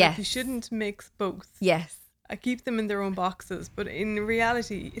 It's yes. Like you shouldn't mix both. Yes. I keep them in their own boxes, but in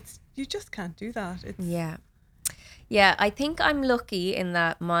reality, you just can't do that. Yeah, I think I'm lucky in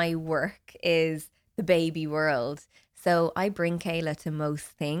that my work is the baby world. So I bring Kayla to most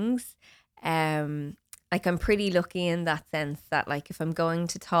things. Like, I'm pretty lucky in that sense that, like, if I'm going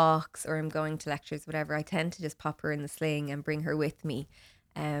to talks or I'm going to lectures, whatever, I tend to just pop her in the sling and bring her with me.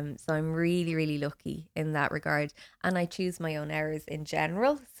 So I'm really, really lucky in that regard. And I choose my own hours in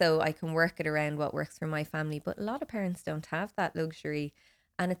general, so I can work it around what works for my family. But a lot of parents don't have that luxury,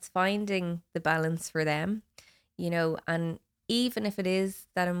 and it's finding the balance for them. And even if it is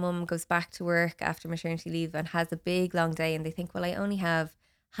that a mum goes back to work after maternity leave and has a big long day and they think, well, I only have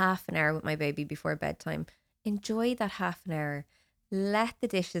half an hour with my baby before bedtime, enjoy that half an hour. Let the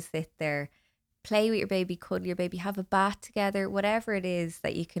dishes sit there. Play with your baby, cuddle your baby, have a bath together, whatever it is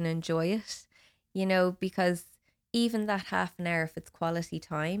that you can enjoy it, because even that half an hour, if it's quality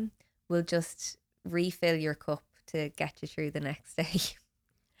time, will just refill your cup to get you through the next day.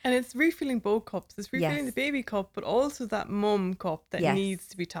 And it's refilling both cups. It's refilling the baby cup, but also that mum cup that needs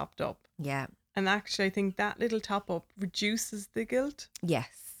to be topped up. Yeah. And actually, I think that little top up reduces the guilt. Yes.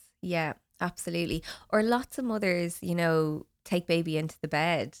 Yeah, absolutely. Or lots of mothers, take baby into the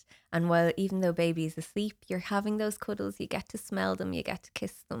bed. And while, even though baby is asleep, you're having those cuddles. You get to smell them. You get to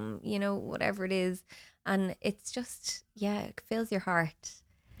kiss them, whatever it is. And it's just, it fills your heart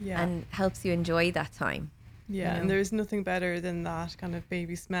and helps you enjoy that time. Yeah, and there's nothing better than that kind of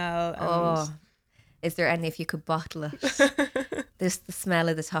baby smell. And is there any, if you could bottle it? There's the smell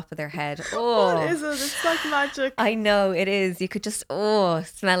of the top of their head. Oh, what is it? It's like magic. I know, it is. You could just,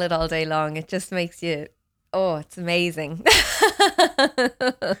 smell it all day long. It just makes you, it's amazing.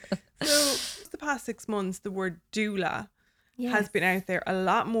 So, the past 6 months, the word doula has been out there a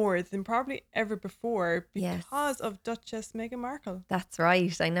lot more than probably ever before because of Duchess Meghan Markle. That's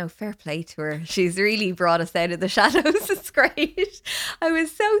right. I know. Fair play to her. She's really brought us out of the shadows. It's great. I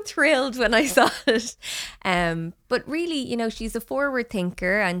was so thrilled when I saw it. But really, she's a forward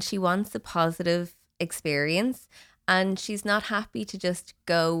thinker and she wants a positive experience, and she's not happy to just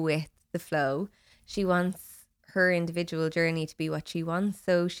go with the flow. She wants her individual journey to be what she wants.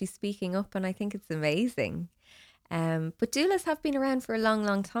 So she's speaking up, and I think it's amazing. But doulas have been around for a long,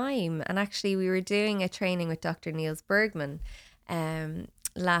 long time. And actually, we were doing a training with Dr. Niels Bergman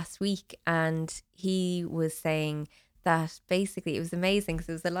last week, and he was saying that basically it was amazing because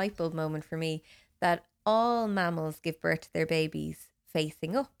it was a light bulb moment for me that all mammals give birth to their babies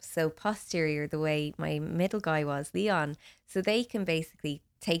facing up, so posterior, the way my middle guy was, Leon. So they can basically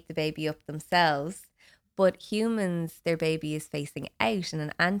take the baby up themselves. But humans, their baby is facing out in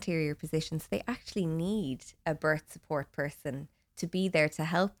an anterior position. So they actually need a birth support person to be there to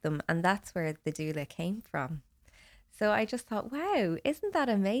help them. And that's where the doula came from. So I just thought, wow, isn't that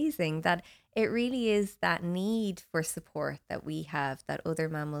amazing that it really is that need for support that we have that other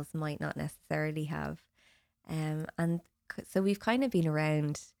mammals might not necessarily have. So we've kind of been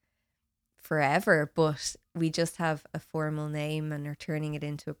around forever, but we just have a formal name and are turning it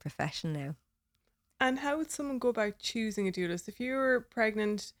into a profession now. And how would someone go about choosing a doula? So if you were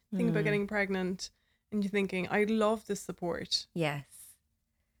pregnant, thinking about getting pregnant, and you're thinking, I love this support. Yes.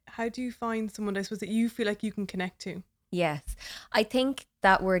 How do you find someone, I suppose, that you feel like you can connect to? Yes. I think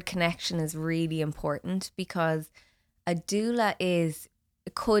that word connection is really important because a doula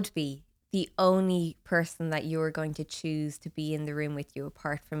could be the only person that you're going to choose to be in the room with you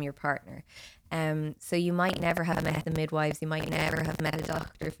apart from your partner. So you might never have met the midwives, you might never have met a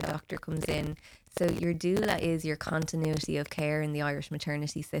doctor if a doctor comes in. So your doula is your continuity of care in the Irish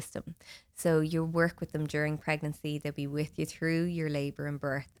maternity system. So you work with them during pregnancy, they'll be with you through your labour and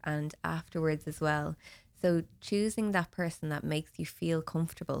birth and afterwards as well. So choosing that person that makes you feel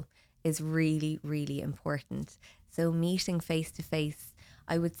comfortable is really, really important. So meeting face to face,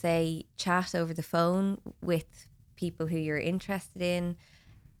 I would say chat over the phone with people who you're interested in.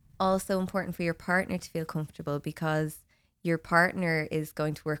 Also important for your partner to feel comfortable because your partner is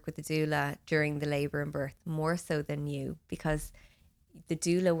going to work with the doula during the labour and birth more so than you, because the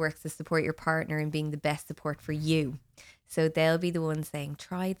doula works to support your partner in being the best support for you. So they'll be the ones saying,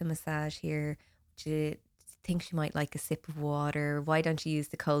 try the massage here. Do you think she might like a sip of water? Why don't you use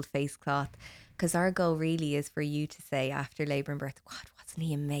the cold face cloth? Because our goal really is for you to say after labour and birth, God, wasn't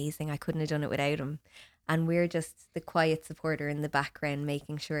he amazing? I couldn't have done it without him. And we're just the quiet supporter in the background,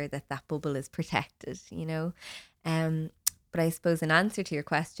 making sure that that bubble is protected, you know. But I suppose in answer to your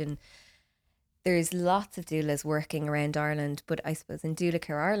question, there's lots of doulas working around Ireland, but I suppose in Doula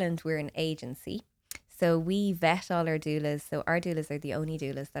Care Ireland, we're an agency. So we vet all our doulas. So our doulas are the only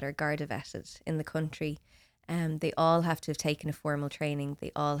doulas that are Garda vetted in the country. They all have to have taken a formal training.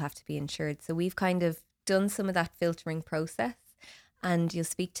 They all have to be insured. So we've kind of done some of that filtering process, and you'll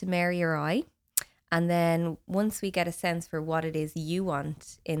speak to Mary or I. And then once we get a sense for what it is you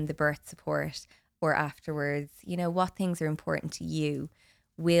want in the birth support or afterwards, you know, what things are important to you,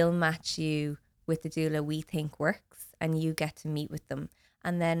 we'll match you with the doula we think works, and you get to meet with them.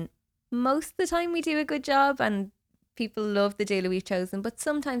 And then most of the time we do a good job and people love the doula we've chosen, but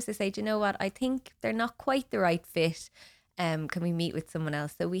sometimes they say, do you know what, I think they're not quite the right fit. Can we meet with someone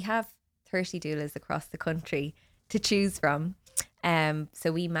else? So we have 30 doulas across the country to choose from.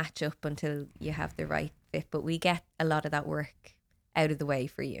 So we match up until you have the right fit, but we get a lot of that work out of the way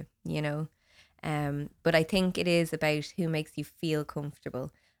for you, you know. But I think it is about who makes you feel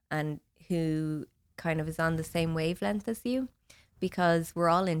comfortable and who kind of is on the same wavelength as you, because we're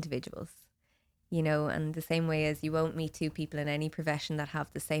all individuals, you know, and the same way as you won't meet two people in any profession that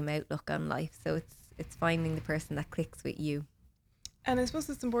have the same outlook on life. So it's finding the person that clicks with you. And I suppose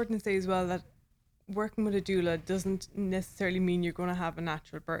it's important to say as well that working with a doula doesn't necessarily mean you're going to have a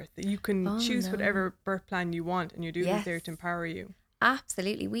natural birth. That you can choose whatever birth plan you want, and your doula is there to empower you.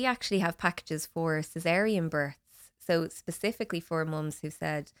 Absolutely. We actually have packages for cesarean births. So specifically for mums who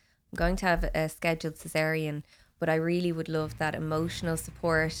said, I'm going to have a scheduled cesarean, but I really would love that emotional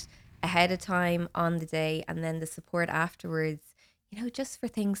support ahead of time on the day, and then the support afterwards, you know, just for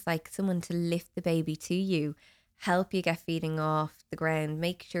things like someone to lift the baby to you, help you get feeding off the ground,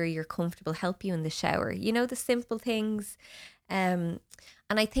 make sure you're comfortable, help you in the shower, you know, the simple things. And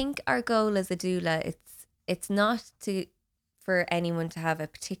I think our goal as a doula, it's not for anyone to have a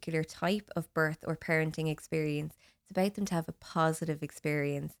particular type of birth or parenting experience. It's about them to have a positive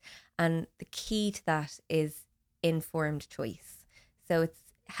experience. And the key to that is informed choice. So it's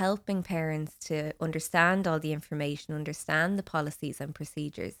helping parents to understand all the information, understand the policies and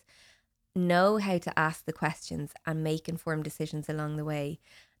procedures, know how to ask the questions and make informed decisions along the way.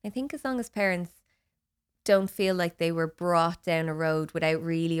 I think as long as parents don't feel like they were brought down a road without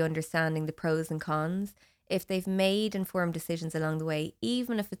really understanding the pros and cons, if they've made informed decisions along the way,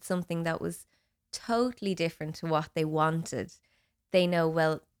 even if it's something that was totally different to what they wanted, they know,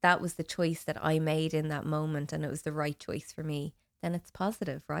 well, that was the choice that I made in that moment and it was the right choice for me, then it's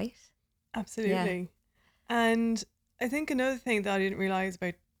positive, right? Absolutely. Yeah. And I think another thing that I didn't realise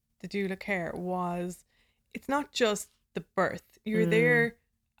about the doula care was it's not just the birth. You're there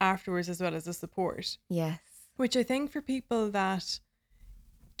afterwards as well as the support. Yes. Which I think for people that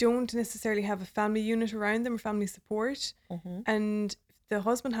don't necessarily have a family unit around them or family support. And the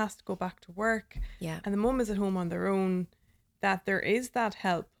husband has to go back to work and the mum is at home on their own, that there is that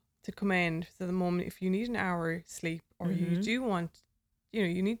help to come in. So the moment, if you need an hour sleep or you do want,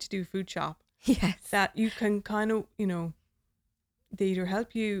 you need to do food shop, that you can kind of, they either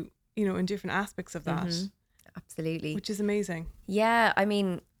help you, in different aspects of that. Absolutely. Which is amazing. Yeah, I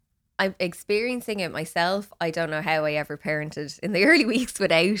mean, I'm experiencing it myself. I don't know how I ever parented in the early weeks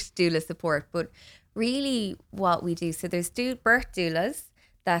without doula support, but really what we do, so there's birth doulas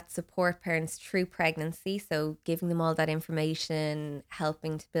that support parents through pregnancy, so giving them all that information,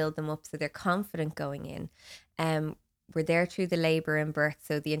 helping to build them up so they're confident going in. We're there through the labour and birth,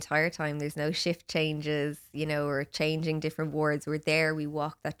 so the entire time there's no shift changes, or changing different wards. We're there, we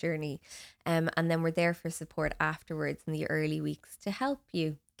walk that journey. And then we're there for support afterwards in the early weeks to help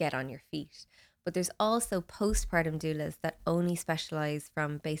you get on your feet. But there's also postpartum doulas that only specialise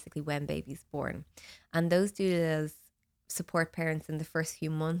from basically when baby's born. And those doulas support parents in the first few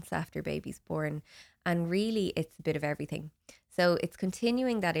months after baby's born. And really, it's a bit of everything. So it's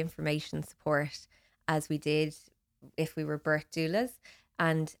continuing that information support as we did if we were birth doulas,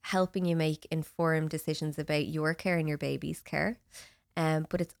 and helping you make informed decisions about your care and your baby's care.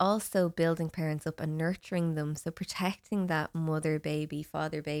 But it's also building parents up and nurturing them. So protecting that mother-baby,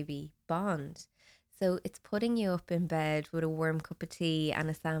 father-baby bond. So it's putting you up in bed with a warm cup of tea and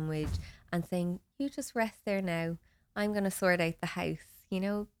a sandwich and saying, you just rest there now. I'm going to sort out the house,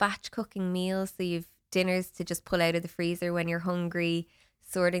 batch cooking meals. So you've dinners to just pull out of the freezer when you're hungry,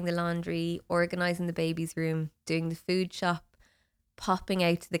 sorting the laundry, organising the baby's room, doing the food shop, popping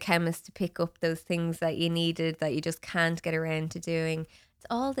out to the chemist to pick up those things that you needed that you just can't get around to doing. It's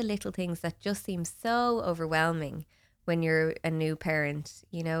all the little things that just seem so overwhelming when you're a new parent,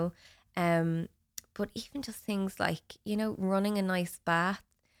 but even just things like, running a nice bath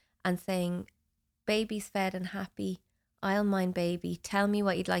and saying, baby's fed and happy, I'll mind baby, tell me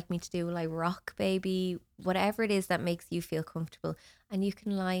what you'd like me to do, will I rock baby, whatever it is that makes you feel comfortable. And you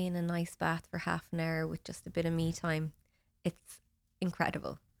can lie in a nice bath for half an hour with just a bit of me time. It's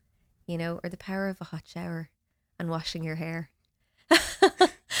incredible, or the power of a hot shower and washing your hair.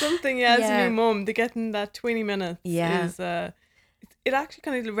 Something, as a new mum, to get in that 20 minutes is, it actually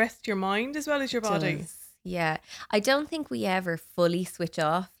kind of rests your mind as well as your body. Yeah. I don't think we ever fully switch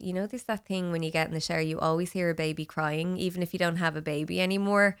off. There's that thing when you get in the shower, you always hear a baby crying, even if you don't have a baby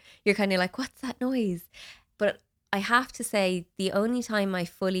anymore. You're kind of like, what's that noise? But I have to say, the only time I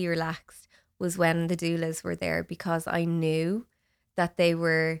fully relaxed was when the doulas were there, because I knew that they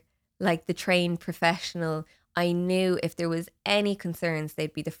were like the trained professional. I knew if there was any concerns,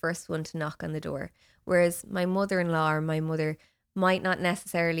 they'd be the first one to knock on the door. Whereas my mother-in-law or my mother might not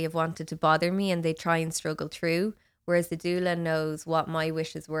necessarily have wanted to bother me, and they try and struggle through. Whereas the doula knows what my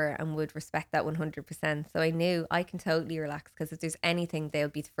wishes were and would respect that 100%. So I knew I can totally relax, because if there's anything, they'll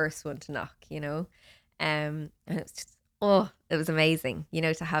be the first one to knock, and it was just, it was amazing,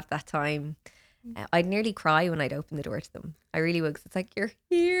 to have that time. I'd nearly cry when I'd open the door to them. I really would, because it's like, you're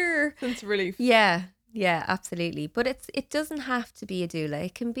here. Sense of relief. Yeah, absolutely. But it doesn't have to be a doula.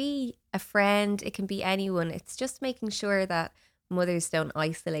 It can be a friend. It can be anyone. It's just making sure that mothers don't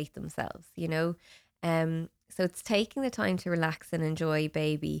isolate themselves, so it's taking the time to relax and enjoy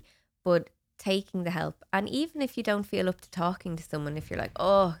baby, but taking the help. And even if you don't feel up to talking to someone, if you're like,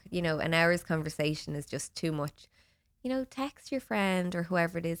 an hour's conversation is just too much, text your friend or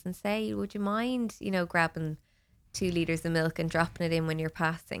whoever it is and say, would you mind, grabbing 2 litres of milk and dropping it in when you're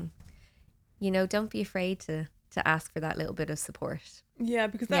passing? Don't be afraid to ask for that little bit of support. Yeah,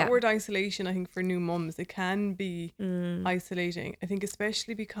 because that word isolation, I think for new mums, it can be isolating. I think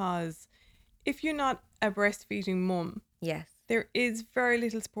especially because if you're not a breastfeeding mum, there is very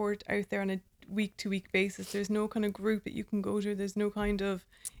little support out there on a week-to-week basis. There's no kind of group that you can go to. There's no kind of,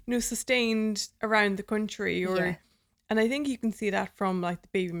 sustained around the country. And I think you can see that from like the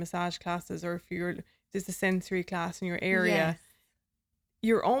baby massage classes, or if there's a sensory class in your area,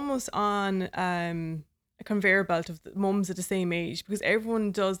 you're almost on a conveyor belt of the mums at the same age, because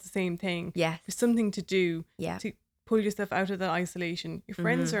everyone does the same thing. Yes. There's something to do to pull yourself out of that isolation. Your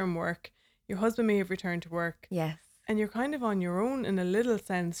friends are in work. Your husband may have returned to work. Yes. And you're kind of on your own in a little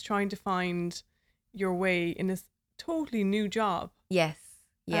sense, trying to find your way in this totally new job. Yes.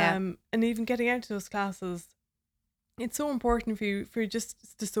 Yeah. And even getting out to those classes, it's so important for you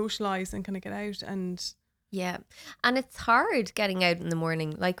just to socialise and kind of get out and... Yeah. And it's hard getting out in the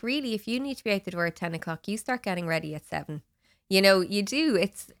morning. Like, really, if you need to be out the door at 10 o'clock, you start getting ready at 7. You do.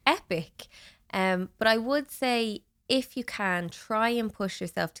 It's epic. But I would say, if you can, try and push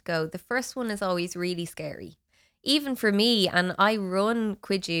yourself to go. The first one is always really scary. even for me, and I run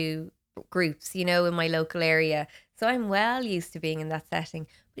Quidju groups, you know, in my local area. So I'm well used to being in that setting.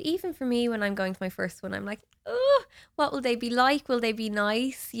 But even for me, when I'm going to my first one, I'm like, oh, what will they be like? Will they be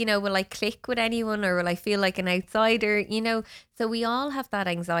nice? You know, will I click with anyone, or will I feel like an outsider? You know, so we all have that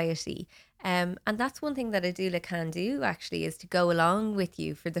anxiety. And that's one thing that a doula can do actually, is to go along with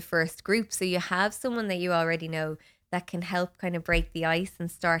you for the first group. So you have someone that you already know that can help kind of break the ice and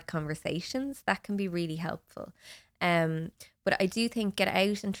start conversations. That can be really helpful. Um, but I do think get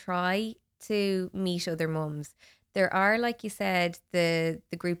out and try to meet other mums. There are, like you said, the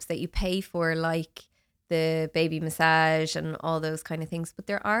groups that you pay for, like the baby massage and all those kind of things. But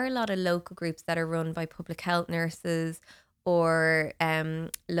there are a lot of local groups that are run by public health nurses, or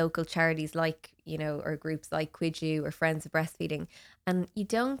local charities like, you know, or groups like Quidju or Friends of Breastfeeding. And you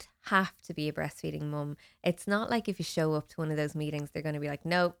don't have to be a breastfeeding mum. It's not like if you show up to one of those meetings, they're going to be like,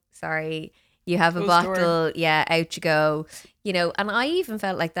 no, sorry, you have a Closed door. bottle. Yeah, out you go. You know, and I even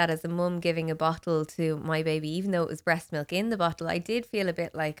felt like that as a mum giving a bottle to my baby, even though it was breast milk in the bottle. I did feel a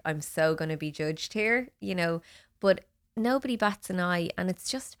bit like I'm so going to be judged here, you know, but nobody bats an eye. And it's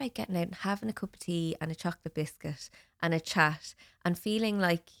just about getting out and having a cup of tea and a chocolate biscuit and a chat and feeling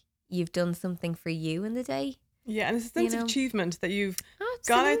like you've done something for you in the day. Yeah, and it's a sense You of know? achievement that you've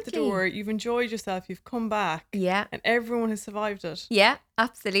gone out the Absolutely. door, you've enjoyed yourself, you've come back, Yeah. and everyone has survived it. Yeah,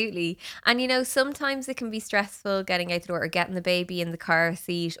 absolutely. And you know, sometimes it can be stressful getting out the door, or getting the baby in the car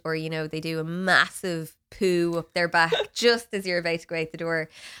seat, or you know, they do a massive poo up their back just as you're about to go out the door,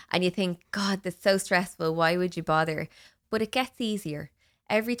 and you think, God, that's so stressful. Why would you bother? But it gets easier.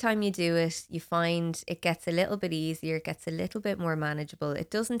 Every time you do it, you find it gets a little bit easier, it gets a little bit more manageable. It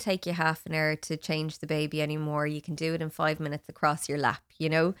doesn't take you half an hour to change the baby anymore. You can do it in 5 minutes across your lap, you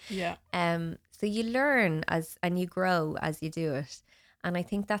know? Yeah. So you learn and you grow as you do it. And I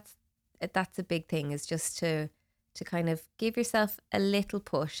think that's a big thing, is just to kind of give yourself a little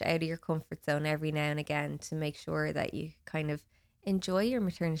push out of your comfort zone every now and again, to make sure that you kind of enjoy your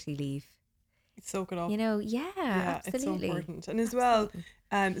maternity leave. Soak it up. You know, yeah, Yeah, it's so absolutely. important. And as well,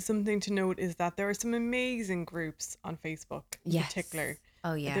 Absolutely. something to note is that there are some amazing groups on Facebook in Yes. particular.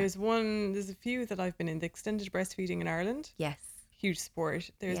 Oh yeah. There's a few that I've been in. The Extended Breastfeeding in Ireland, Yes. huge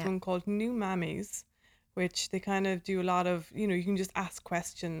sport. There's Yeah. one called New Mammies, which they kind of do a lot of, you know, you can just ask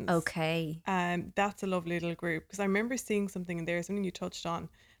questions. Okay. That's a lovely little group, because I remember seeing something in there, something you touched on,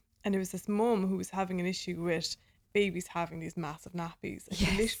 and there was this mum who was having an issue with babies having these massive nappies, and she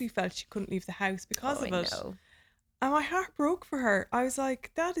Yes. literally felt she couldn't leave the house because Oh, of I it. know. And my heart broke for her. I was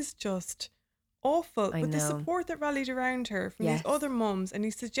like, that is just awful. I But the know. support that rallied around her from these Yes. other mums, and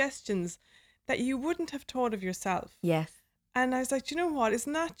these suggestions that you wouldn't have thought of yourself. Yes. And I was like, do you know what?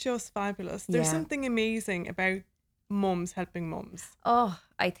 Isn't that just fabulous? There's Yeah. something amazing about mums helping mums. Oh,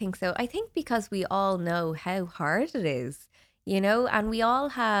 I think so. I think because we all know how hard it is, you know, and we all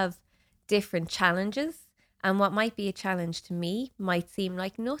have different challenges. And what might be a challenge to me might seem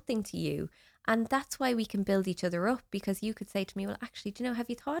like nothing to you. And that's why we can build each other up, because you could say to me, well, actually, do you know,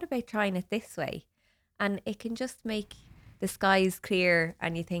 have you thought about trying it this way? And it can just make the skies clear,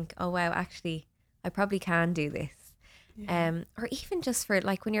 and you think, oh, wow, actually, I probably can do this. Or even just for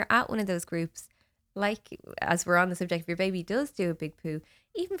like when you're at one of those groups, like as we're on the subject, if your baby does do a big poo,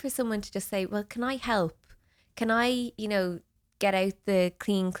 even for someone to just say, well, can I help? Can I, you know, get out the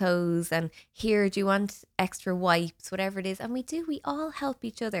clean clothes, and here, do you want extra wipes, whatever it is? And we all help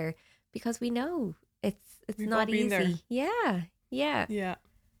each other, because we know it's We've not all been there. easy. Yeah. Yeah. Yeah.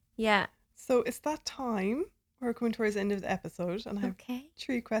 Yeah. So it's that time. We're coming towards the end of the episode, and I have Okay.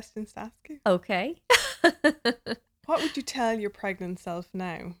 3 questions to ask you. Okay. What would you tell your pregnant self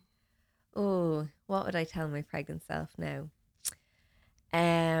now? Oh, what would I tell my pregnant self now?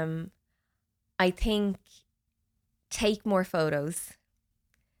 I think take more photos,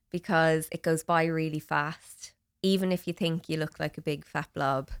 because it goes by really fast. Even if you think you look like a big fat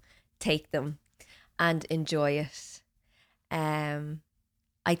blob, take them and enjoy it.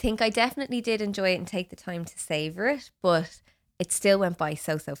 I think I definitely did enjoy it and take the time to savor it, but it still went by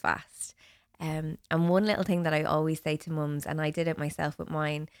so fast. And one little thing that I always say to mums, and I did it myself with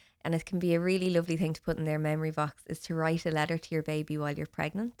mine, and it can be a really lovely thing to put in their memory box, is to write a letter to your baby while you're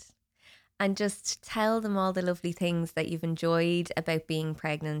pregnant. And just tell them all the lovely things that you've enjoyed about being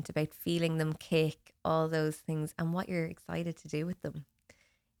pregnant, about feeling them kick, all those things, and what you're excited to do with them.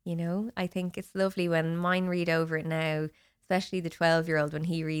 You know, I think it's lovely when mine read over it now, especially the 12-year-old, when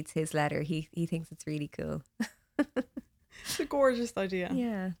he reads his letter, he thinks it's really cool. It's a gorgeous idea.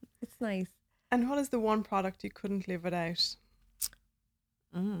 Yeah, it's nice. And what is the one product you couldn't live without?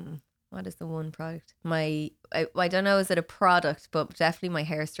 What is the one product? I don't know, is it a product, but definitely my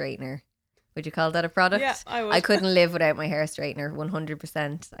hair straightener. Would you call that a product? Yeah, I would. I couldn't live without my hair straightener,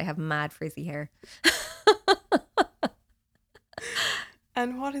 100%. I have mad frizzy hair.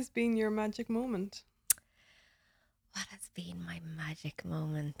 And what has been your magic moment? What has been my magic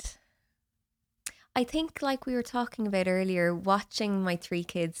moment? I think, like we were talking about earlier, watching my 3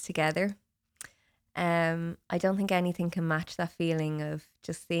 kids together. I don't think anything can match that feeling of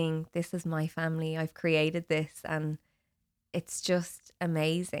just seeing, this is my family, I've created this, and it's just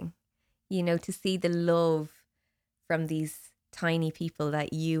amazing. You know, to see the love from these tiny people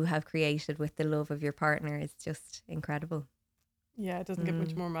that you have created with the love of your partner is just incredible. Yeah, it doesn't get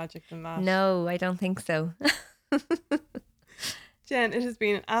much more magic than that. No, I don't think so. Jen, it has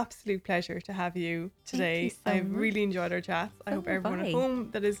been an absolute pleasure to have you today. Thank you so I've much. really enjoyed our chats. I hope have everyone I. at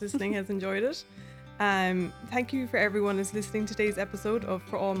home that is listening has enjoyed it. Thank you for everyone who's listening to today's episode of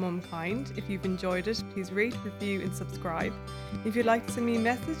For All Mumkind. If you've enjoyed it, please rate, review and subscribe. If you'd like to send me a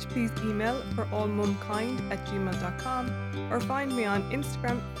message, please email forallmumkind@gmail.com or find me on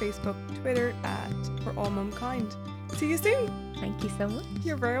Instagram, Facebook, Twitter @forallmumkind. See you soon. Thank you so much.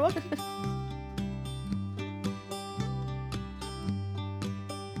 You're very welcome.